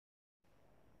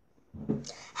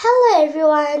Hello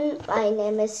everyone, my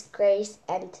name is Grace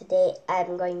and today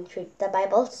I'm going to read the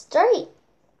Bible story.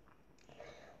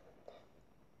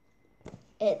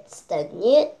 It's the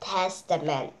New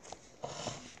Testament.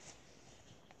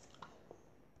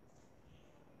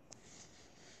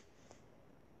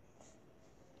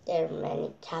 There are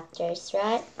many chapters,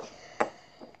 right?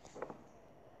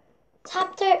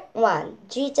 Chapter 1,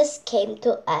 Jesus came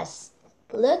to us.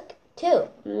 Luke 2,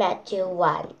 Matthew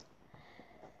 1.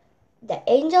 The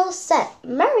angel said,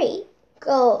 Mary,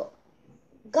 go.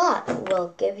 God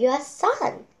will give you a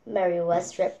son. Mary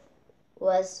was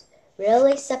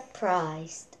really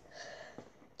surprised.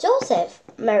 Joseph,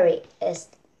 Mary is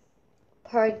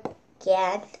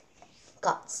pregnant.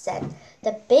 God sent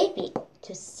the baby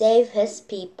to save his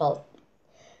people,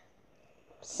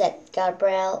 said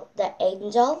Gabriel the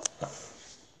angel.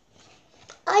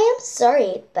 I am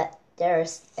sorry, but there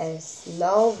is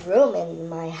no room in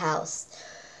my house.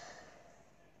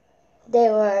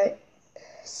 There were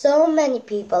so many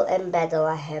people in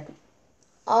Bethlehem.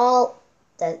 All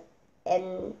the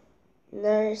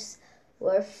inns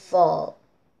were full.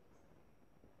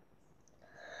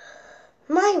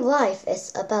 My wife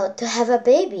is about to have a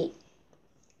baby.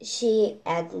 She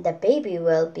and the baby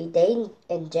will be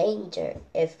in danger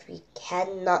if we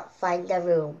cannot find a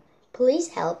room. Please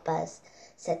help us,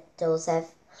 said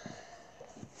Joseph.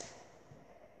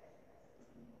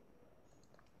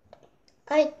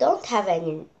 I don't have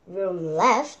any room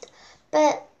left,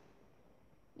 but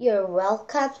you're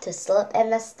welcome to sleep in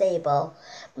the stable.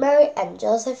 Mary and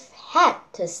Joseph had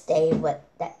to stay with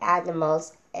the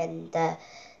animals in the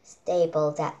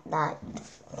stable that night.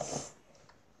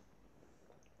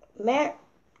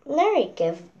 Mary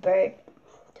gave birth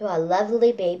to a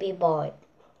lovely baby boy.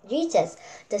 Jesus,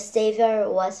 the Savior,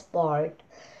 was born.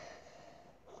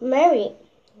 Mary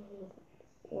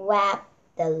wrapped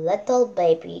the little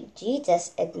baby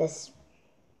Jesus in the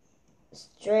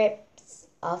strips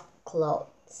of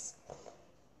clothes.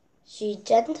 She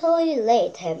gently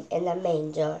laid him in a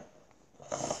manger.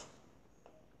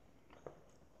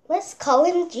 Let's call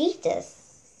him Jesus,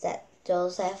 said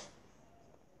Joseph.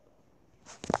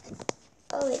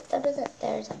 Oh wait,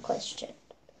 there's a question.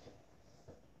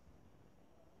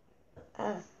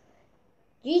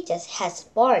 Jesus has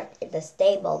born in the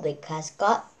stable because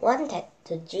God wanted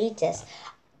Jesus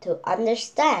to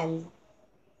understand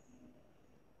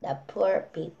the poor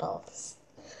peoples.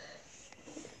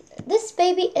 This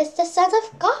baby is the Son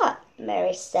of God,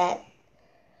 Mary said.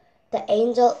 The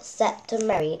angel said to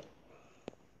Mary,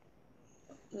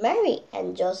 Mary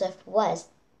and Joseph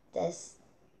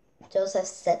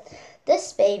said,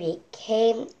 this baby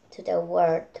came to the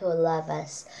world to love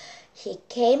us. He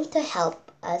came to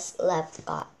help us love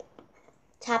God.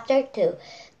 Chapter 2,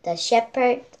 the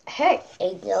shepherd heard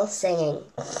angels singing.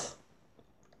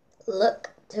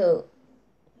 Luke 2.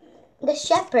 The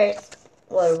shepherds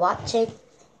were watching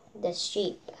the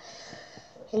sheep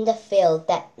in the field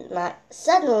that night.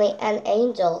 Suddenly an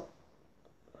angel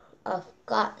of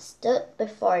God stood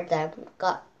before them.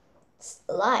 God's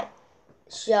light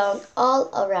shone all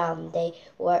around. They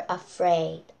were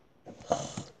afraid.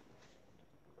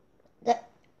 The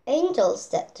angel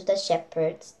said to the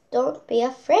shepherds, don't be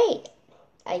afraid.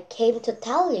 I came to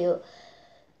tell you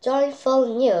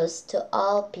joyful news to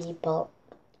all people.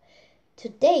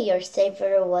 Today your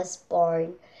Savior was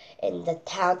born in the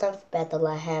town of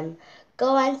Bethlehem.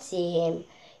 Go and see him.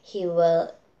 He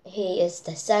is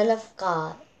the Son of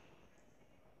God.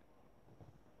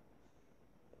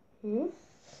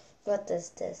 What is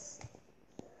this?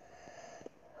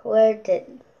 Where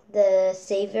did the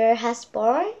Savior has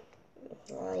born?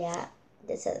 Oh yeah,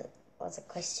 this was a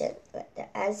question, but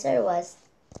the answer was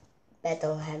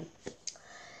Bethlehem.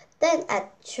 Then a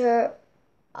chorus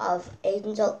of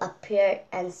angels appeared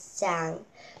and sang,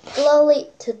 Glory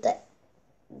to the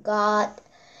God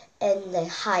in the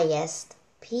highest,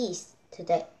 peace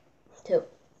to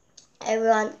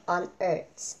everyone on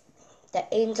earth. The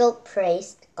angel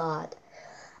praised God.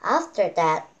 After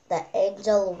that, the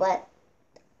angel went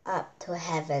up to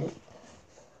heaven.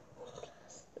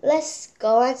 Let's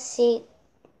go and see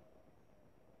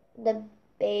the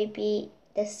baby,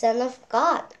 the Son of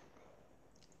God.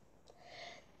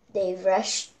 They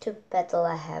rushed to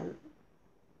Bethlehem.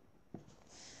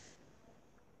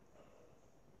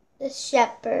 The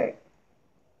shepherds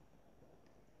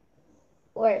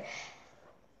were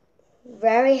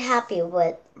very happy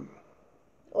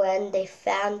when they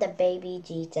found the baby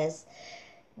Jesus.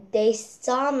 They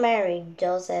saw Mary,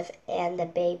 Joseph, and the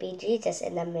baby Jesus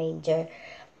in the manger.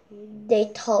 They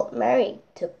told Mary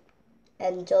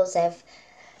and Joseph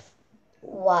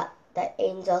what the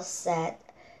angel said.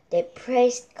 They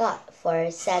praised God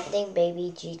for sending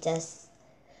baby Jesus.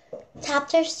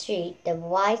 Chapter 3. The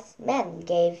wise men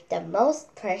gave the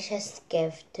most precious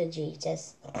gift to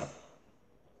Jesus.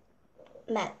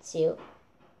 Matthew.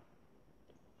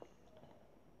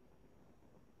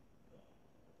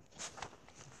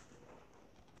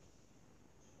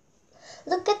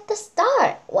 Look at the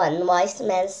star, one wise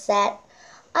man said.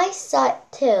 I saw it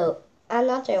too,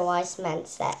 another wise man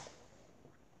said.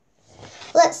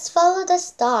 Let's follow the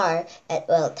star. It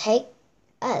will take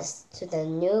us to the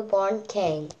newborn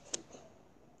king.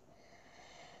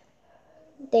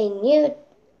 They knew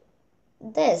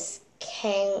this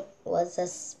king was a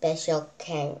special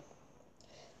king.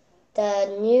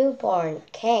 The newborn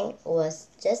king was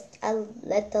just a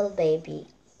little baby,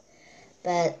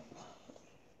 but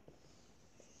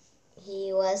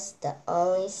he was the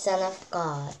only Son of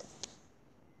God.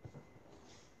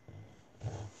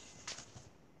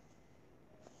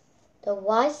 The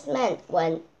wise men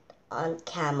went on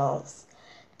camels.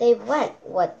 They went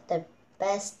with the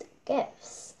best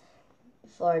gifts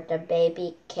for the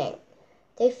baby king.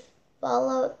 They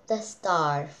followed the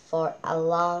star for a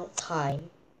long time.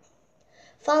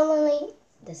 Finally,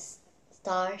 the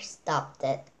star stopped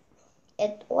it.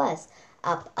 It was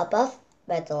up above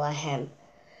Bethlehem.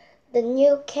 The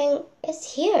new king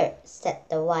is here, said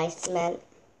the wise men.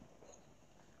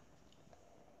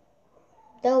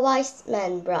 The wise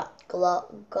men brought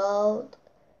gold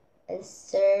and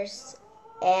cedars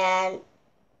and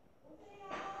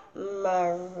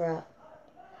myrrh.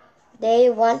 They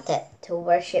wanted to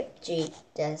worship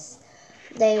Jesus.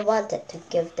 They wanted to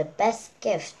give the best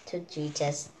gift to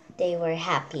Jesus. They were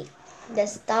happy. The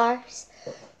stars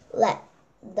led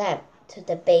them to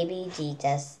the baby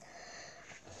Jesus.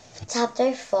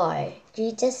 Chapter 4.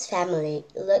 Jesus' family,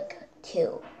 Luke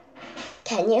 2.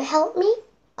 Can you help me?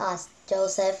 Asked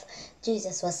Joseph.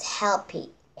 Jesus was happy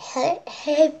to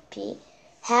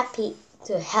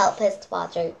help his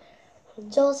father.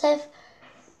 Joseph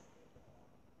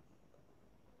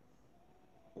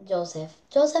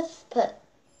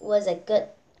was a good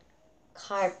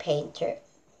carpenter.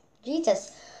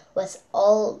 Jesus was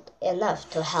old enough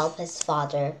to help his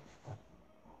father.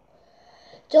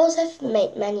 Joseph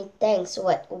made many things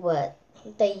with wood.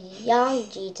 The young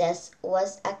Jesus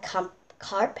was a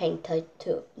carpenter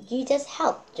too. Jesus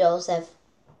helped Joseph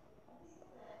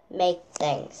make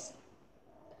things.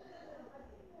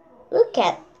 Look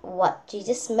at what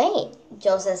Jesus made,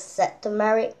 Joseph said to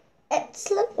Mary. It's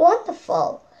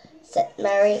wonderful, said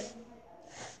Mary.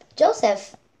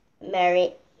 Joseph,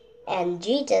 Mary, and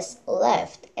Jesus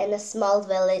lived in a small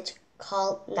village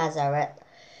called Nazareth.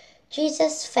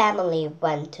 Jesus' family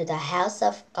went to the house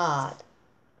of God.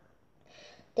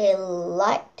 They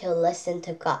liked to listen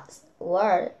to God's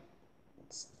words.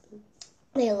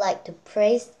 They liked to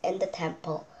praise in the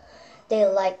temple. They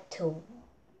liked to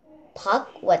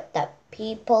talk with the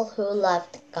people who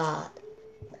loved God.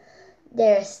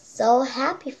 They're so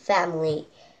happy family,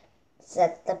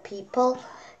 said the people.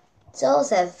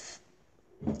 Joseph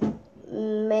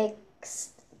makes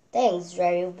things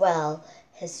very well.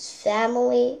 His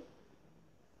family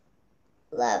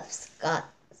loves God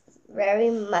very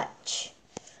much.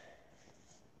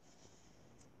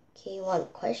 Okay, one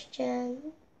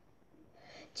question.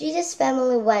 Jesus'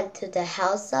 family went to the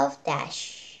house of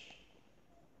Dash.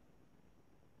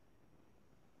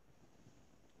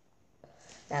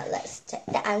 Now let's check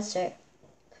the answer.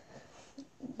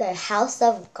 The house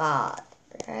of God,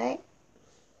 right?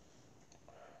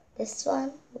 This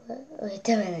one? Wait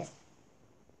a minute.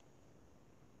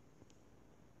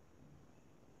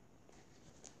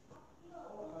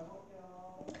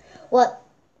 What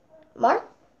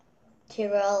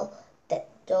material did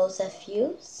Joseph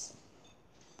use?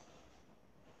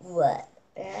 Wood,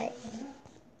 right?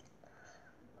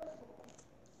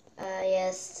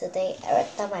 Yes, today I read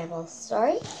the Bible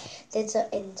story. Did you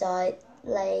enjoy